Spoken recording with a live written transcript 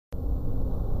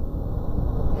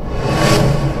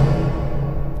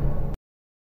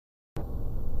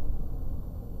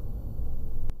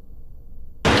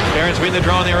Barons win the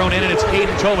draw on their own end, and it's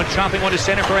Caden Tolman chopping one to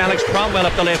center for Alex Cromwell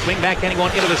up the left wing. Backhanding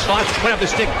one into the slot. Went up the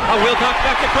stick. Wilcox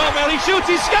back to Cromwell. He shoots.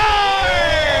 He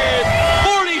scores!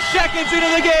 40 seconds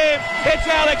into the game. It's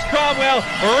Alex Cromwell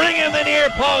ringing the near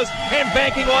post and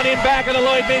banking one in back of the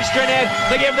Lloydminster net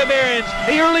to give the Barons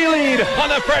the early lead on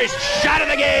the first shot of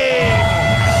the game.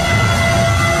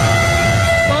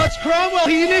 Cromwell,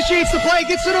 he initiates the play,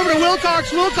 gets it over to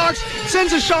Wilcox. Wilcox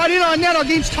sends a shot in on net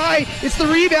against Ty. It's the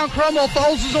rebound. Cromwell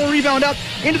follows his own rebound up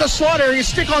into the slot area,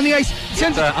 stick on the ice.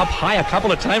 Sends up high a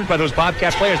couple of times by those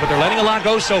Bobcats players, but they're letting a lot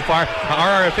go so far.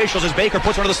 Our officials, as Baker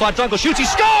puts one to the slot. Dunkel shoots, he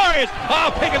scores!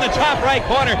 Oh, pick in the top right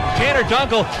corner. Tanner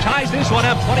Dunkel ties this one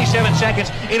up. 27 seconds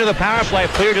into the power play.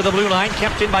 Clear to the blue line,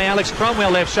 kept in by Alex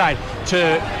Cromwell left side.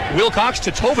 To Wilcox,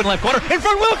 to Tobin left corner. In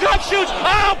front, Wilcox shoots!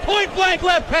 Oh, point blank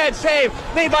left pad save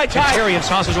made by Ty. Carrion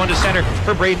tosses one to center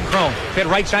for Braden Crone. Fed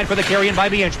right side for the Carrion by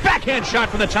Biench. Backhand shot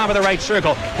from the top of the right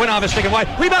circle. Went off a stick and wide.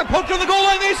 Rebound poked on the goal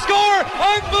line. They score!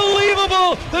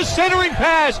 Unbelievable! The centering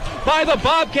pass by the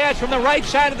Bobcats from the right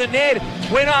side of the net.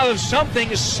 Went out of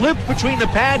something, slipped between the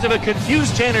pads of a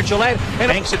confused Tanner Gillette, and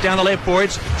banks it down the left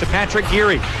boards to Patrick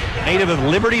Geary. Native of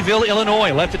Libertyville,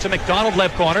 Illinois. Left it to McDonald,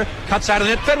 left corner. Cuts out of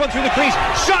the net, fed one through the crease.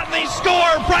 Shot and they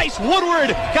score! Bryce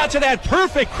Woodward got to that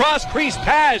perfect cross-crease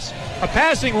pass. A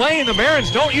passing lane the Barons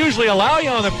don't usually allow you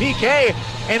on the PK.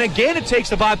 And again, it takes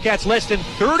the Bobcats less than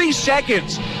 30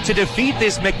 seconds to defeat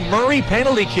this McMurray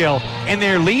penalty kill. And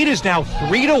their lead is now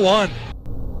 3-1.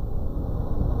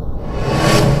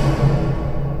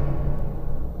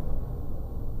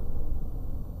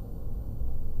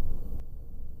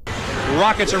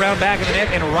 Rockets around back of the net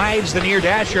and rides the near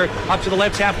dasher up to the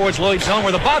left half boards Lloyd zone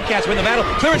where the Bobcats win the battle.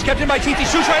 Clearance kept in by TT.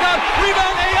 Shoots right on.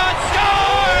 Rebound. Ayon scores!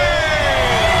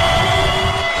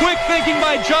 Quick thinking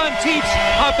by John Teets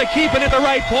off the keep and at the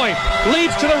right point.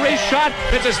 Leads to the wrist shot.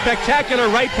 It's a spectacular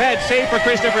right pad save for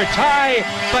Christopher Ty.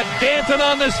 But Danton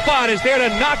on the spot is there to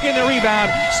knock in the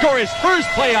rebound, score his first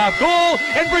playoff goal,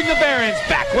 and bring the Barons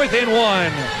back within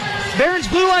one. Barons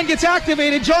blue line gets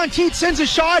activated. John Teets sends a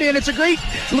shot in. It's a great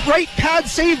right pad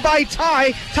save by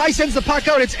Ty. Ty sends the puck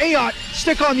out. It's Ayotte.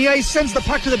 Stick on the ice, sends the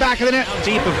puck to the back of the net.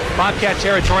 Deep of Bobcat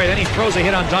territory. Then he throws a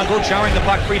hit on Dunkel, showering the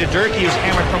puck free to Durkee, who's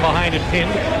hammered from behind and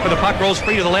pinned. But the puck rolls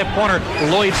free to the left corner.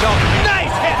 Lloyd zone.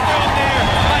 Nice hit thrown there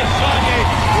by Saunier.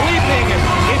 Leaping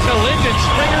into Lyndon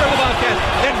Springer of the Bobcats.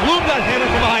 Then Bloom got hammered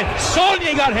from behind.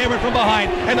 Saunier got hammered from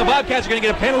behind. And the Bobcats are going to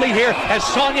get a penalty here as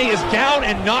Saunier is down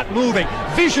and not moving.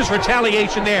 Vicious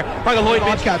retaliation there by the Lloyd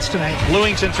Bobcats tonight.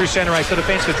 Lewington through center ice. The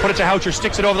defenseman put it to Houcher,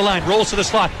 sticks it over the line, rolls to the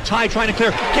slot. Ty trying to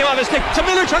clear, came off his stick to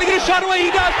Miller, trying to get a shot away.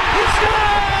 He does. He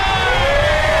scores!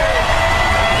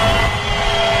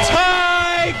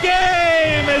 Tie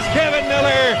game as Kevin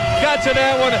Miller got to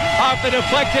that one off the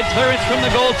deflected clearance from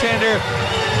the goaltender.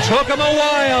 Took him a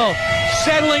while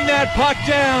settling that puck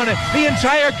down. The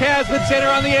entire Casman Center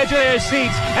on the edge of their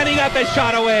seats, and he got the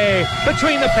shot away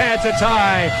between the pads of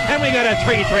Ty, and we got a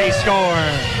 3-3 score.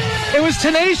 It was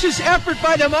tenacious effort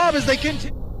by the Mob as they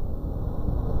continue.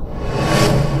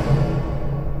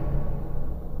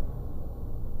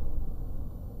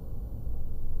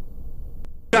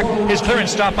 His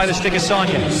clearance stopped by the stick of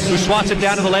Saunier, who swats it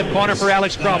down to the left corner for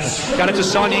Alex Cromwell. Got it to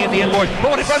Saunier at the end board.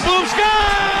 Going in front, Bloom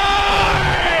scores!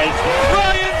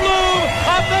 Ryan Bloom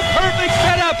off the perfect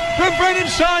setup from Brendan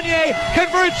Saunier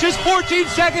converts just 14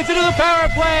 seconds into the power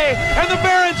play, and the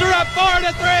Barons are up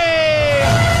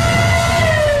 4-3.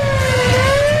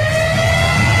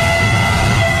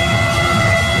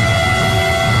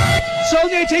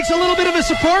 Saunier takes a little bit of a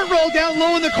support roll down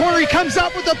low in the corner. He comes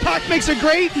up with the puck, makes a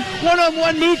great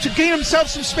one-on-one move to gain himself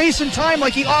some space and time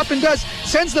like he often does.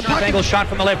 Sends the puck. Angle shot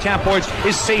from the left half boards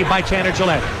is saved by Tanner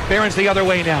Gillette. Barons the other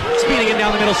way now. Speeding it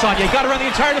down the middle, Saunier. Got around the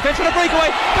entire defense with a breakaway.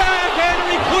 Backhander,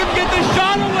 he couldn't get the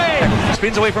shot away.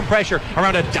 Spins away from pressure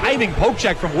around a diving poke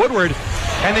check from Woodward.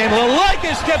 And then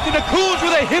Lalaika stepped into Coons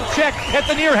with a hip check at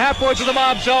the near half boards of the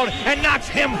Mob zone and knocks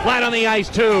him flat on the ice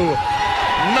too.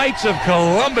 Knights of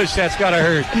Columbus, that's gotta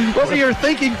hurt. What were you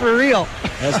thinking for real?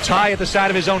 As Ty at the side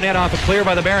of his own net off a clear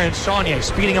by the Barons. Saunier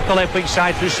speeding up the left wing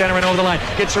side through center and over the line.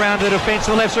 Gets around to the defense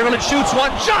to the left circle and shoots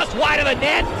one just wide of the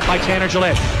net by Tanner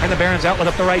Gillette. And the Barons outlet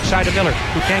up the right side to Miller,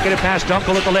 who can't get it past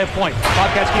Dunkel at the left point.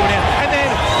 Bobcats keep it in. And then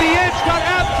the edge got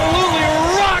absolutely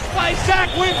rocked by Zach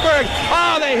Whitberg.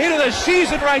 Oh, the hit of the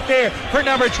season right there for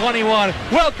number 21.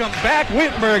 Welcome back,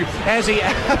 Whitberg, as he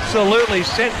absolutely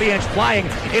sent Biench flying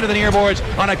into the near boards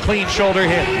on a clean shoulder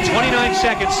hit. 29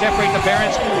 seconds separate the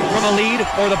Barons from a lead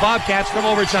or the Bobcats from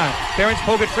overtime. Barons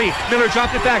poke it free. Miller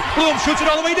dropped it back. Bloom shoots it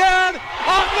all the way down.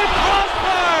 Off the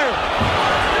crossbar.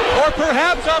 or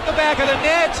perhaps off the back of the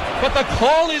net, but the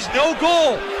call is no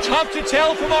goal. Tough to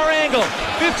tell from our angle.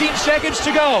 15 seconds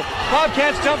to go.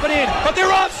 Bobcats dump it in, but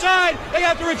they're offside. They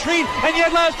have to retreat, and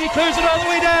Yedlowski clears it all the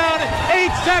way down.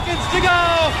 8 seconds to go.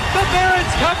 The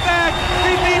Barons come back.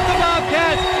 They beat the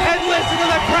Bobcats, and listen to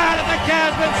the crowd at the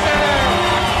Casman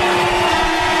Center.